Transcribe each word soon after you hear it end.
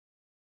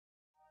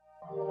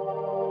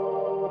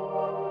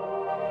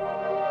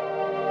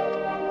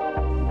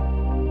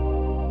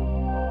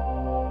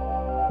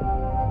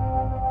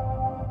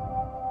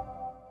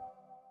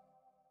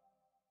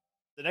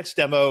The next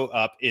demo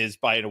up is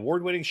by an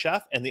award-winning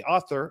chef and the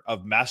author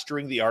of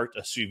Mastering the Art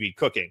of Sous Vide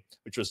Cooking,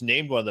 which was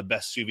named one of the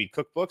best sous vide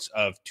cookbooks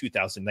of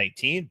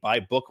 2019 by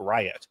Book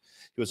Riot.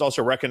 He was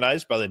also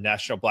recognized by the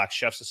National Black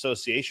Chefs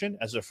Association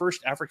as the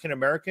first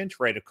African-American to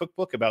write a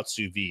cookbook about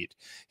sous vide.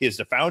 He is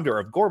the founder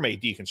of Gourmet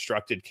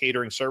Deconstructed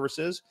Catering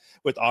Services,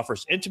 which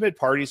offers intimate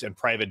parties and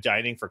private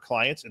dining for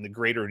clients in the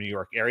greater New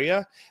York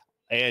area.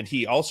 And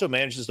he also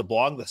manages the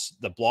blog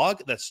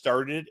that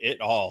started it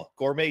all,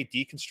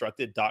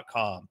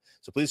 gourmetdeconstructed.com.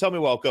 So please help me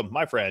welcome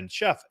my friend,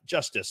 Chef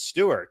Justice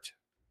Stewart.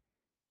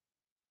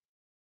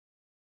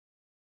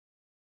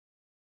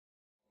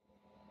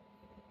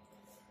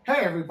 Hey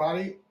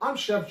everybody, I'm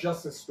Chef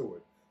Justice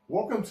Stewart.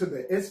 Welcome to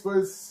the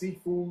ISFA's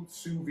Seafood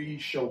Sous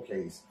Vide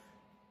Showcase.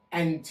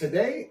 And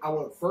today, I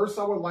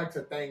would like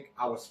to thank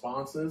our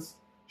sponsors,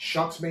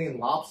 Shucks Maine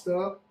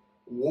Lobster,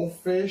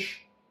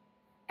 Wolffish,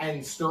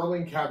 and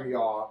Sterling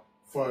Caviar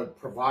for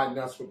providing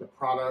us with the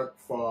product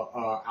for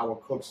our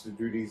cooks to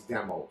do these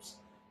demos.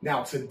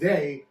 Now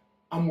today,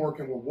 I'm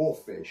working with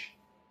Wolffish,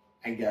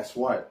 and guess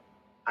what?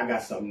 I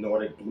got some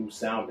Nordic blue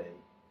salmon,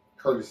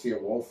 courtesy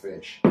of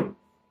Wolffish.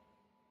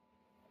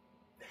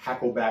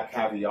 Hackleback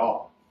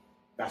caviar.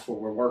 That's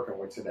what we're working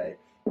with today.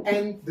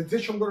 And the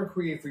dish I'm going to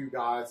create for you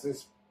guys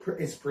is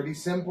pretty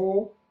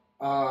simple.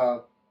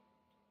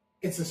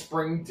 It's a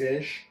spring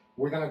dish.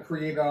 We're going to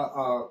create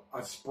a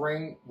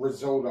spring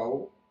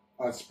risotto,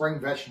 a spring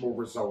vegetable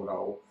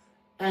risotto.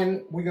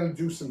 And we're going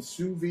to do some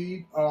sous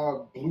vide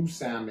blue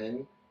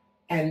salmon.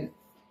 And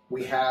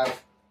we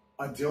have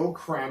a dill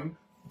creme.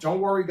 Don't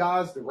worry,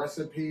 guys. The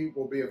recipe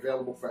will be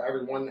available for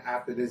everyone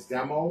after this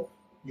demo.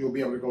 You'll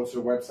be able to go to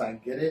the website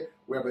and get it.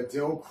 We have a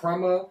dill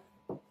crema.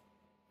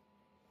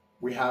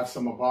 We have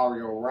some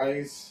arborio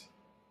rice.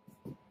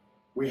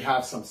 We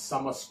have some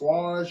summer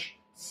squash,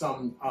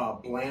 some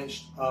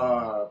blanched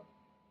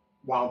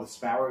wild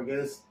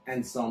asparagus,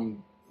 and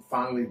some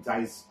finely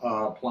diced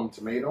plum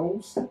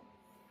tomatoes.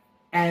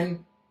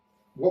 And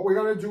what we're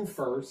going to do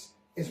first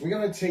is we're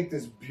going to take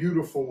this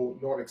beautiful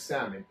Nordic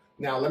salmon.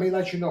 Now, let me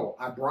let you know,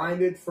 I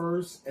brined it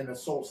first in a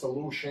salt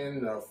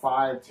solution,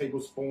 5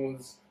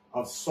 tablespoons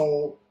of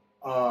salt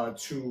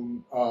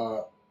to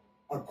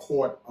a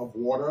quart of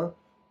water.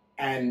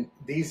 And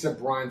these are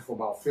brined for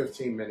about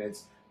 15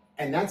 minutes.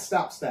 And that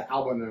stops the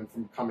albumin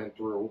from coming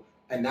through.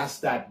 And that's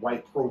that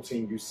white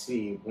protein you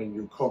see when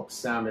you cook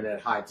salmon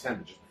at high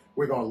temperature.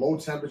 We're going low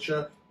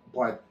temperature,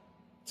 but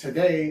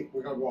today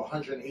we're going to go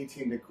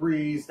 118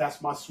 degrees.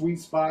 That's my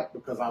sweet spot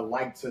because I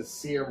like to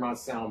sear my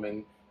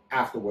salmon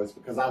afterwards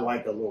because I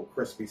like a little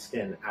crispy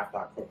skin after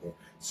I cook it.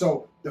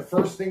 So the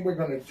first thing we're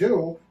going to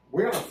do,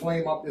 we're going to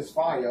flame up this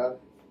fire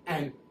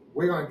and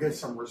we're going to get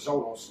some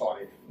risotto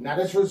started. Now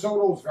this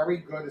risotto is very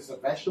good. It's a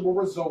vegetable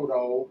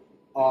risotto.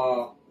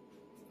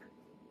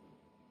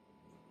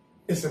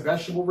 It's a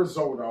vegetable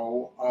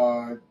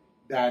risotto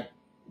that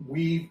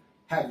we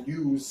have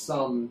used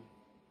some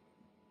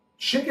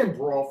chicken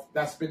broth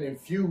that's been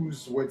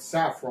infused with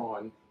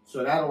saffron.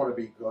 So that ought to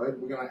be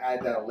good. We're going to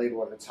add that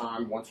later at a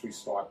time once we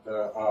start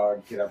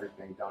to get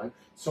everything done.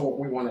 So what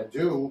we want to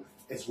do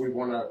is we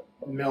want to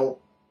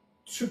melt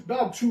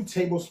about 2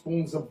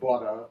 tablespoons of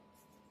butter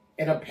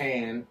in a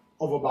pan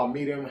over about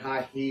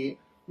medium-high heat.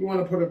 You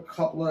want to put a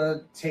couple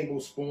of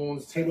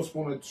tablespoon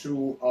or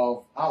 2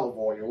 of olive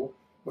oil,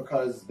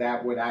 because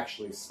that would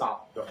actually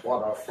stop the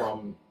butter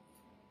from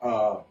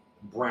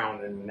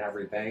browning and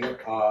everything.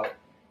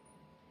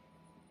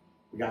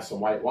 We got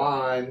some white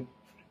wine.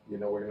 You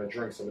know, we're going to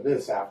drink some of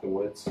this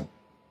afterwards.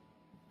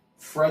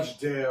 Fresh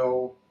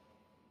dill.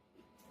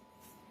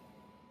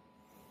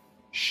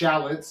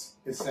 Shallots,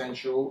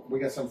 essential. We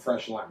got some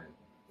fresh lemon.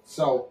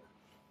 So,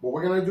 what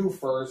we're going to do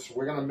first,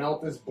 we're going to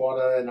melt this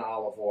butter in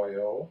olive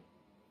oil.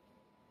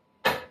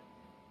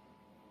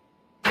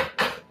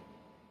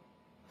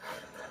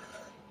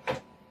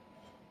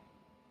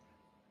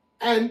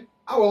 And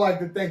I would like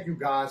to thank you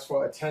guys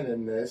for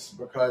attending this,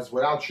 because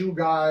without you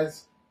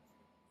guys,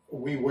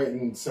 we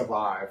wouldn't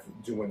survive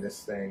doing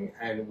this thing.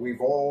 And we've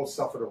all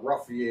suffered a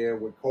rough year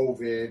with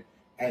COVID,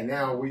 and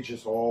now we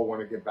just all want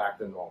to get back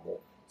to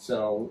normal.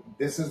 So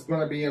this is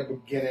going to be a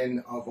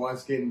beginning of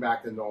us getting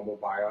back to normal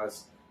by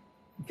us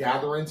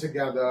gathering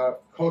together,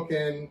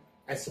 cooking,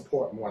 and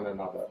supporting one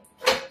another.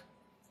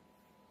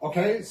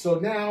 Okay, so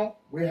now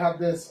we have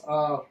this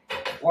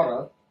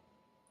butter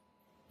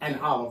and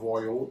olive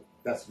oil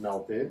that's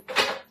melted.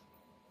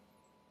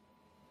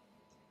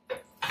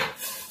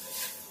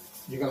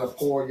 You're going to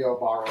pour your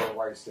arborio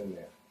rice in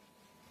there.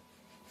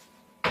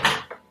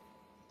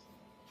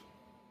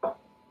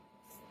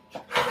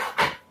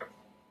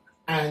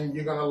 And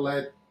you're going to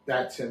let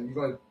that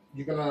simmer.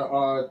 You're going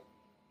to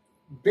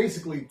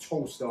basically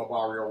toast the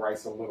arborio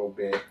rice a little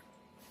bit.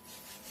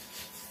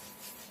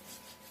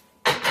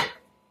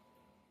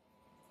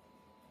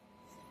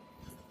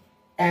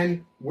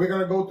 And we're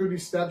going to go through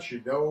these steps. You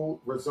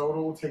know,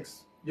 risotto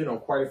takes,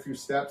 quite a few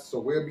steps. So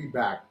we'll be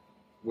back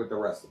with the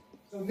recipe.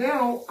 So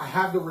now I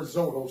have the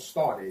risotto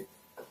started.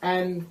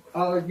 And,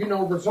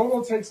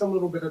 risotto takes a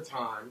little bit of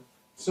time.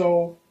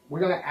 So we're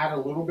going to add a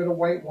little bit of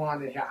white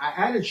wine in here. I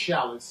added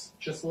shallots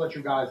just to let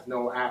you guys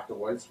know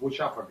afterwards,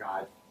 which I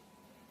forgot.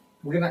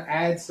 We're going to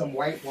add some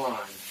white wine.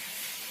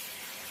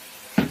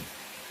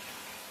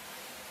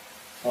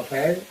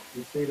 Okay,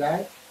 you see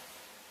that?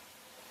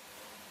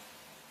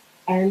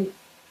 And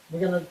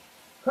we're going to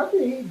cut the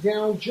heat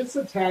down just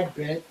a tad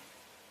bit.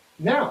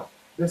 Now,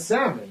 the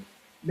salmon.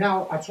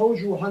 Now, I told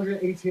you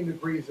 118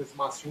 degrees is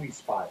my sweet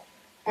spot.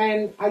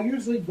 And I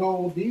usually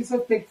go, these are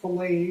thick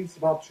fillets,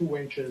 about 2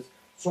 inches.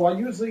 So I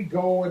usually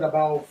go at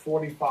about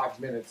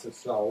 45 minutes or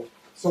so.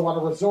 So while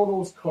the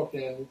risotto's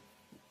cooking,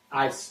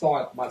 I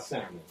start my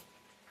salmon.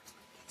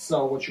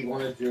 So what you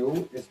want to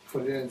do is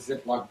put it in a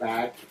Ziploc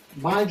bag.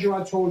 Mind you,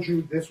 I told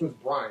you this was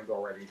brined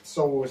already.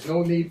 So there was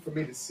no need for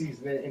me to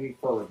season it any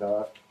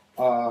further.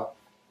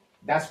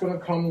 That's going to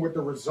come with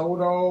the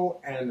risotto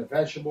and the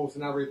vegetables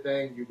and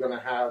everything. You're going to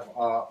have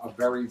a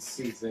very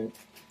seasoned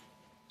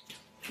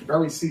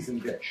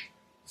dish.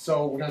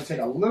 So we're going to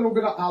take a little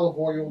bit of olive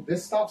oil.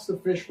 This stops the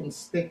fish from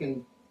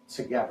sticking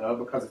together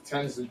because it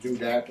tends to do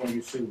that when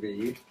you sous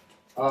vide.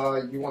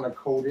 You want to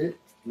coat it.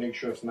 Make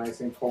sure it's nice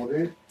and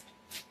coated.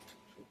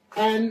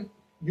 And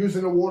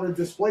using the water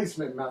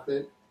displacement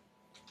method,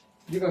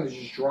 you're going to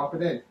just drop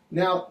it in.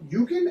 Now,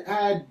 you can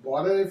add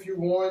butter if you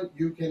want.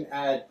 You can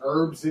add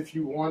herbs if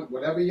you want,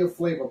 whatever your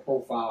flavor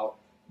profile.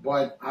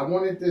 But I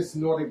wanted this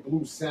Nordic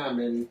blue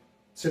salmon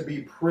to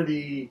be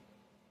pretty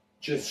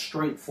just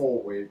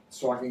straightforward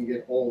so I can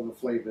get all the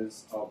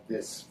flavors of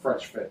this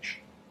fresh fish.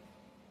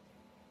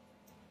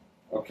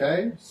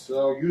 Okay,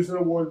 so using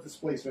the water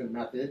displacement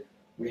method,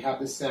 we have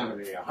the salmon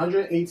in here,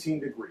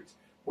 118 degrees.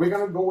 We're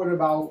going to go at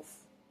about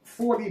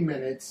 40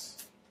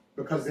 minutes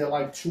because they're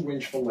like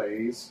 2-inch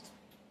fillets.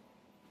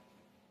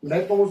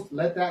 Let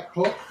that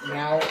cook.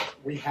 Now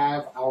we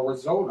have our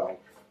risotto.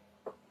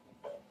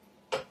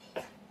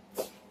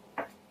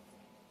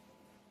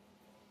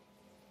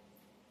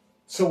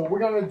 So what we're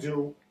going to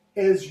do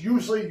is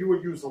usually you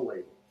would use a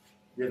ladle,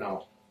 you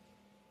know,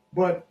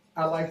 but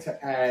I like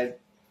to add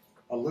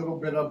a little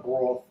bit of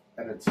broth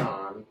at a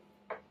time.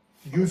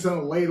 Using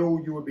a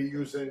ladle, you would be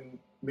using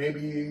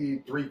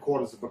maybe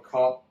 3/4 of a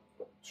cup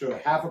to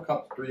half a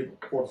cup,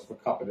 3/4 of a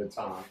cup at a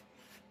time.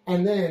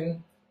 And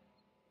then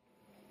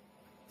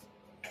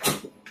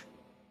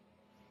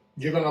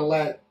you're gonna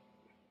let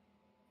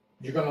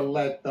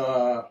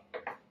the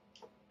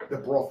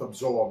broth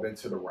absorb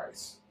into the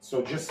rice.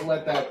 So just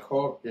let that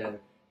cook and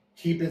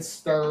keep it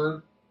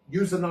stirred.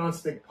 Use a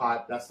non-stick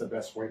pot. That's the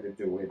best way to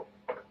do it.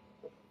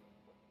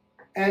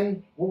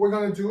 And what we're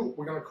gonna do,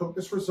 we're gonna cook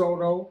this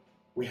risotto.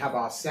 We have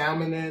our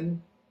salmon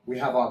in. We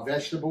have our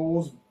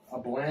vegetables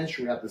blanched.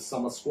 We have the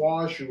summer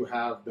squash. You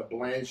have the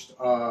blanched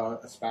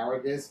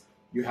asparagus.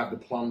 You have the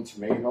plum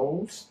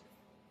tomatoes.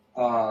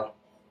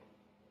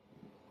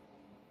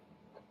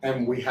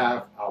 And we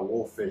have our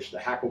wolffish, the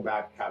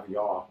hackleback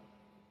caviar.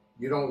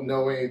 You don't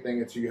know anything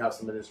until you have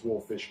some of this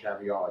wolffish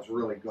caviar. It's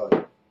really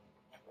good.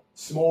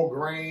 Small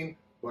grain,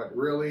 but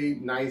really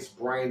nice,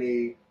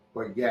 briny,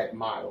 but yet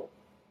mild.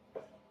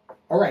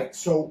 All right,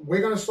 so we're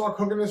going to start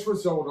cooking this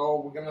risotto.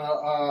 We're going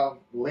to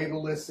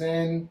ladle this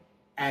in,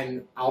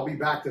 and I'll be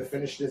back to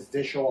finish this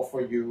dish off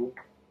for you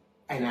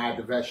and add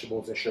the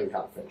vegetables and show you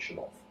how to finish it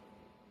off.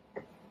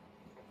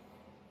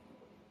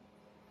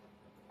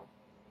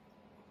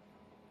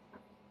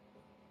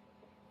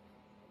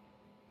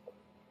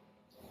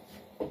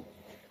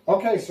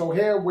 Okay, so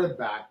here we're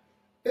back.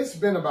 It's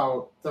been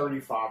about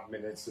 35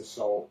 minutes or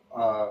so.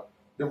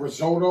 The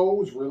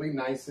risotto is really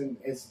nice and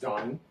it's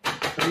done.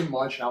 Pretty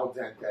much al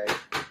dente.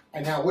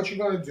 And now what you're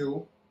going to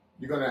do,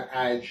 you're going to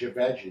add your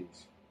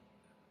veggies.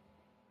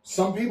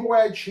 Some people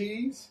add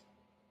cheese,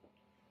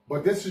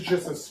 but this is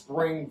just a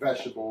spring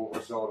vegetable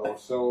risotto.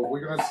 So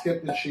we're going to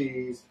skip the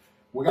cheese.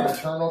 We're going to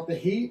turn off the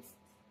heat.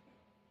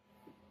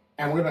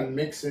 And we're going to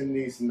mix in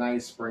these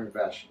nice spring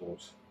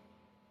vegetables.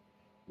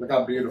 Look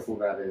how beautiful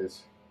that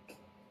is.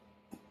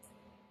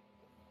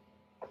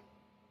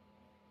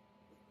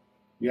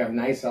 You have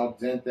nice al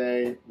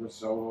dente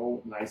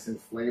risotto, nice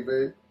and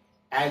flavored.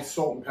 Add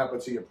salt and pepper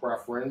to your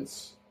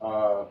preference.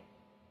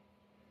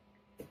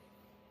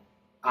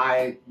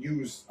 I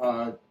use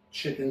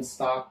chicken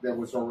stock that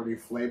was already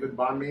flavored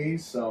by me,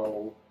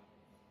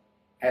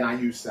 and I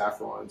use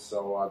saffron,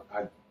 so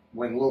I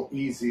went a little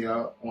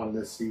easier on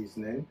this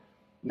seasoning.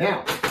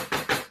 Now,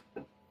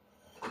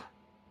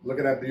 look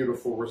at that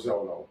beautiful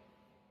risotto.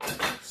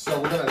 So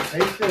we're gonna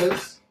take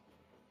this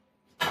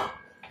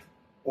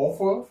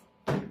off of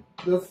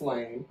the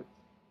flame,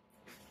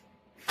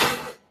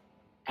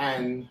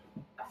 and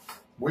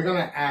we're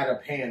gonna add a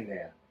pan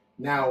there.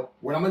 Now,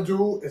 what I'm gonna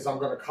do is I'm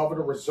gonna cover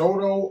the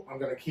risotto. I'm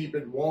gonna keep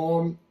it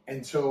warm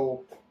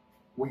until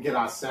we get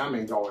our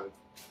salmon going,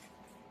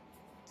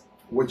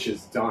 which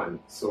is done.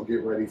 So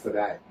get ready for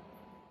that.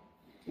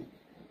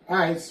 All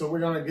right, so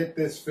we're gonna get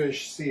this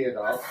fish seared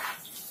up.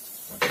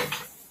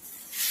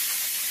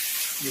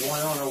 You want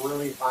it on a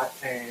really hot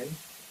pan.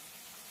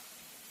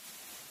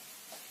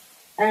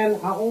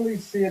 And I only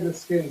sear the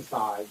skin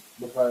side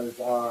because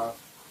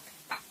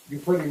you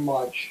pretty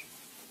much,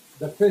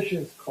 the fish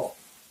is cooked.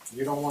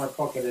 You don't want to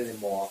cook it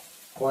anymore.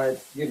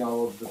 But, you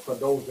know, for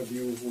those of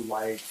you who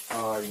like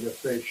your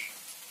fish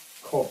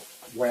cooked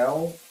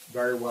well,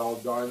 very well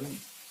done,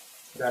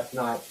 that's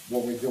not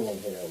what we're doing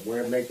here.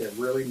 We're making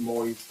really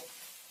moist,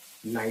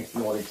 nice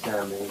Nordic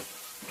salmon.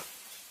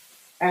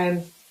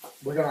 And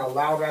we're going to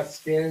allow that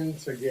skin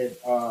to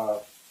get,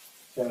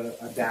 to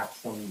adapt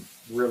some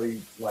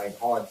really like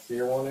hard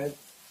sear on it.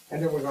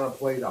 And then we're going to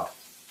plate up.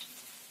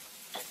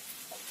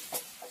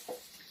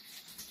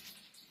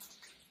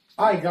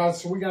 All right,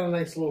 guys, so we got a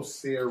nice little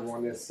sear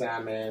on this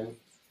salmon,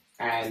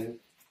 and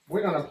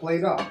we're going to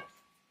plate up.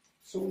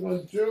 So what we're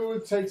going to do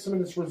is take some of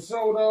this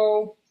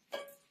risotto.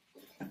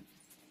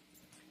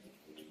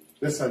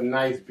 This is a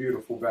nice,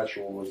 beautiful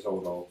vegetable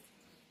risotto.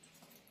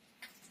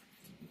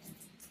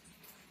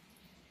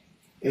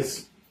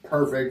 It's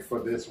perfect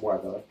for this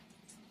weather.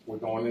 We're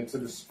going into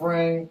the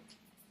spring.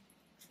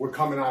 We're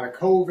coming out of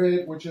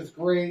COVID, which is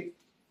great.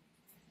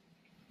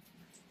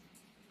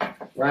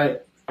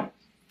 Right?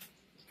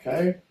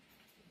 Okay.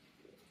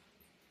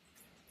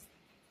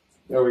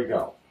 There we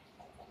go.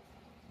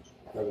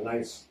 Got a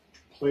nice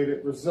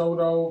plated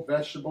risotto,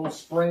 vegetable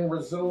spring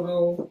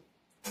risotto.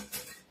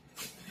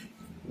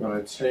 I'm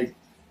going to take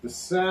the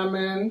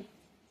salmon.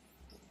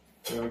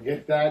 I'm going to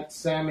get that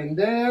salmon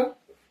there.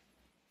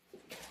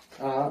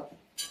 So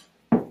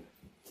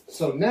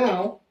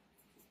now,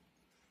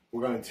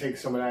 we're going to take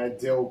some of that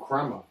dill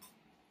crema.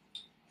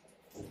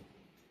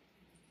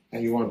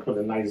 And you want to put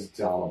a nice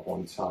dollop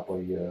on top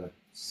of your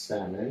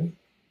salmon.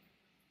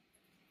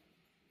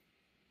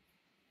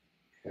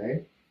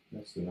 Okay,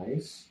 that's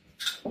nice.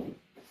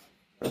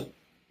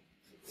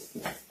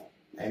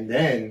 And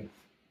then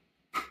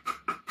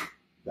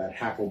that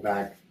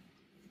hackleback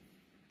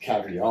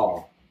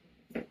caviar,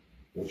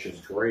 which is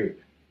great.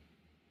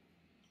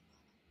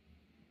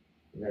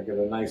 You're gonna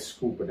get a nice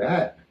scoop of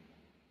that.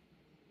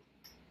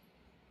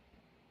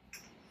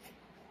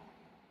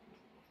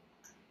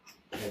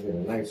 Get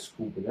a nice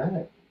scoop of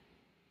that.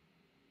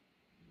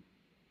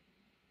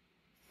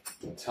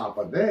 On top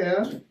of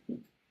there.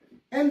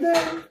 And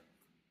then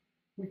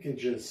we can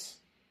just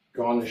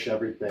garnish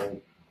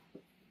everything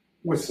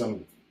with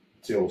some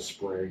dill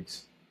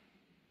sprigs.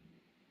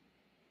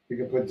 You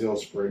can put dill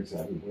sprigs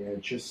everywhere,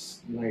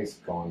 just nice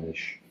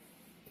garnish.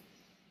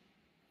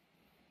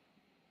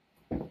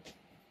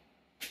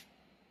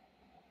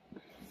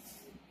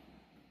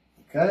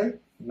 Okay,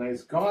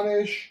 nice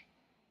garnish.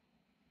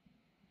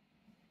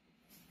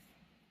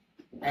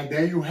 And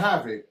there you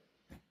have it.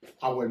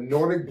 Our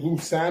Nordic blue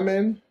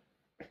salmon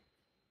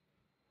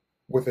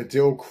with a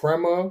dill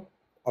crema,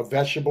 a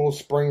vegetable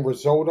spring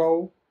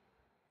risotto,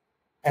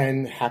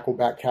 and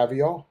hackleback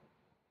caviar.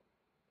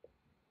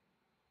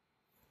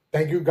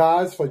 Thank you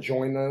guys for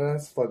joining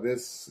us for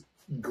this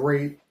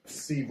great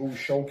seafood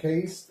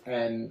showcase.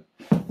 And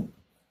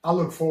I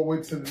look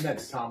forward to the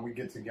next time we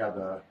get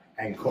together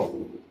and cook.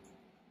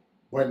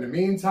 But in the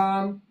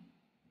meantime,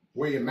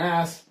 wear your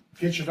mask,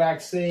 get your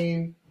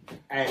vaccine,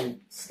 and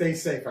stay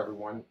safe,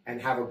 everyone,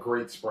 and have a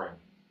great spring.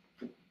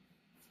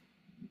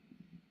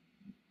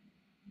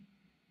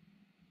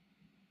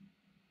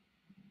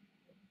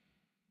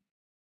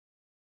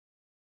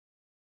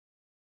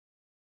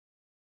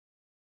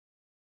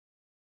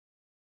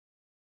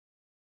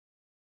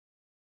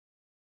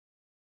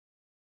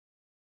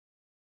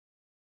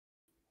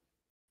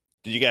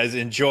 Did you guys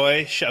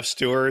enjoy Chef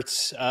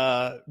Stewart's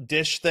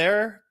dish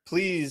there?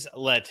 Please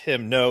let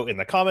him know in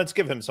the comments.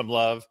 Give him some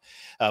love.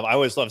 I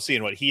always love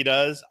seeing what he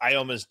does. I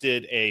almost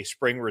did a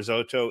spring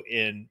risotto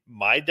in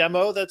my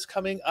demo that's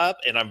coming up,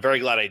 and I'm very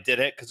glad I did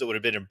it because it would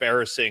have been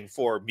embarrassing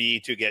for me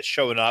to get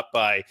shown up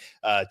by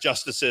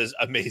Justice's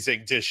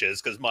amazing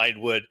dishes because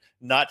mine would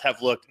not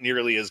have looked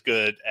nearly as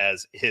good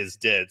as his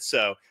did.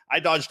 So I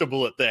dodged a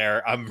bullet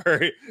there. I'm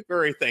very,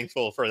 very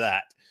thankful for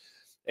that.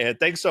 And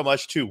thanks so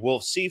much to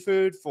Wolf's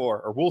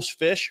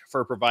Fish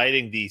for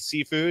providing the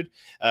seafood.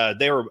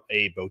 They were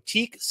a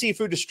boutique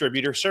seafood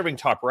distributor serving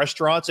top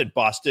restaurants in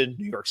Boston,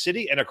 New York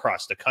City, and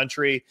across the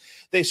country.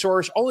 They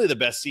source only the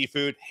best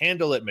seafood,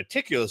 handle it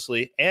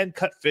meticulously, and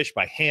cut fish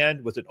by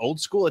hand with an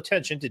old school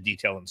attention to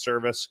detail and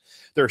service.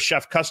 Their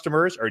chef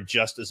customers are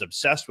just as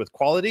obsessed with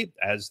quality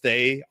as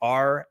they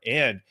are,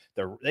 and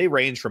they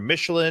range from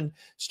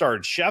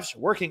Michelin-starred chefs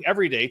working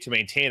every day to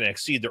maintain and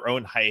exceed their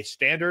own high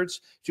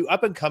standards to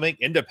up-and-coming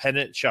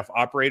independent chef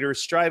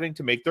operators striving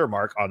to make their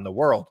mark on the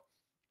world.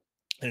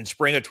 In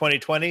spring of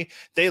 2020,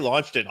 they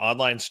launched an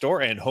online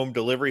store and home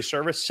delivery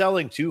service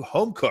selling to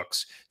home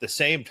cooks the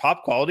same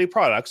top quality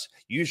products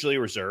usually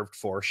reserved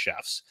for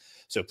chefs.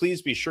 So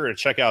please be sure to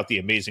check out the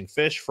amazing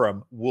fish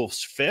from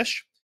Wolf's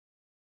Fish.